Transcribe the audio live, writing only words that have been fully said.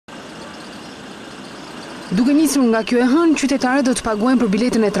Duke nisur nga kjo e hënë, qytetarët do të paguajnë për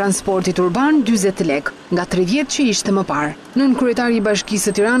biletën e transportit urban 40 lekë, nga 30 që ishte më parë. Nënkryetari i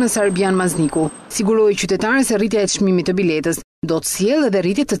bashkisë Tiranës Arbian Mazniku siguroi qytetarët se rritja e çmimit të biletës do të sjellë edhe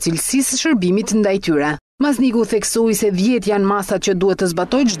rritje të cilësisë së shërbimit ndaj tyre. Mazniku theksoi se 10 janë masat që duhet të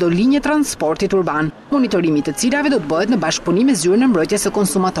zbatojë çdo linjë transportit urban, monitorimi të cilave do të bëhet në bashkëpunim me zyrën e mbrojtjes së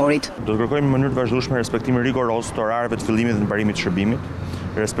konsumatorit. Do të kërkojmë në mënyrë të vazhdueshme respektimin rigoroz të orarëve të fillimit dhe të mbarimit të shërbimit,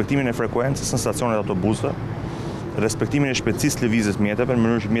 respektimin e frekuencës në stacionet e autobusëve, respektimin e shpejtësisë lëvizjes mjeteve në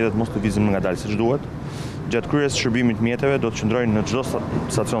mënyrë që mjetet mos të lëvizin më ngadalë siç duhet. Gjatë kryerjes së shërbimit mjeteve do të qëndrojnë në çdo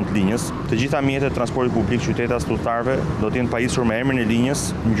stacion të linjës. Të gjitha mjetet transportit publik qytetarëve të udhëtarëve do të jenë pajisur me emrin e linjës,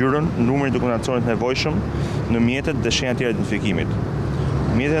 ngjyrën, numrin e dokumentacionit nevojshëm në mjetet dhe shenjat tjera të identifikimit.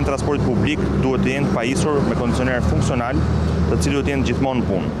 Mjetet e transportit publik duhet të jenë pajisur me kondicioner funksional, të cilët do të jenë gjithmonë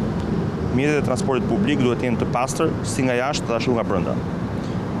në punë. Mjetet e transportit publik duhet të jenë të pastër si nga jashtë dhe ashtu nga brenda.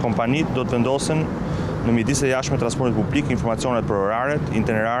 Kompanitë do të vendosen në mjediset e jashtme të transportit publik informacionet për oraret,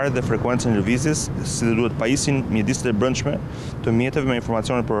 itineraret dhe frekuencën e lëvizjes, si dhe duhet pajisin mjediset e brendshme të mjeteve me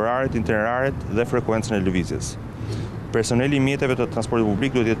informacionet për oraret, itineraret dhe frekuencën e lëvizjes. Personeli i mjeteve të transportit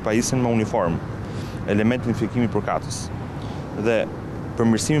publik duhet jetë pajisin me uniformë, element identifikimi përkatës dhe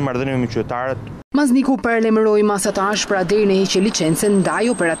përmirësimi marrëdhënieve me qytetarët. Mazniku paralajmëroi masa të ashpra deri në hiqje licence ndaj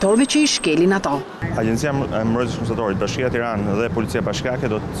operatorëve që i shkelin ato. Agjencia e mbrojtjes së konsumentorit, Bashkia e Tiranës dhe Policia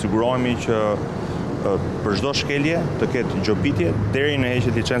Bashkiake do të sigurohemi që për çdo shkelje të ketë gjobitje deri në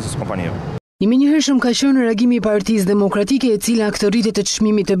heqjen e licencës kompanive. I menjëhershëm ka qenë reagimi i Partisë Demokratike e cila këtë rritje të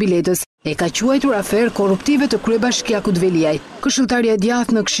çmimit të biletës e ka quajtur aferë korruptive të kryebashkiakut Veliaj. Këshilltarja e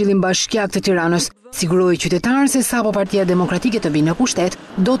djathtë në Këshillin Bashkiak të Tiranës siguroi qytetarët se sapo Partia Demokratike të vinë në pushtet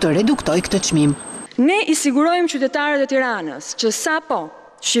do të reduktojë këtë çmim. Ne i sigurojmë qytetarët e Tiranës që sapo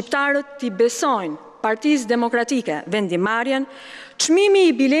shqiptarët t'i besojnë Partisë Demokratike vendimarrjen, çmimi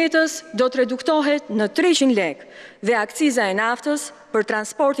i biletës do të reduktohet në 300 lekë dhe akciza e naftës për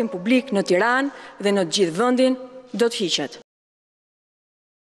transportin publik në Tiranë dhe në të gjithë vendin do të hiqet.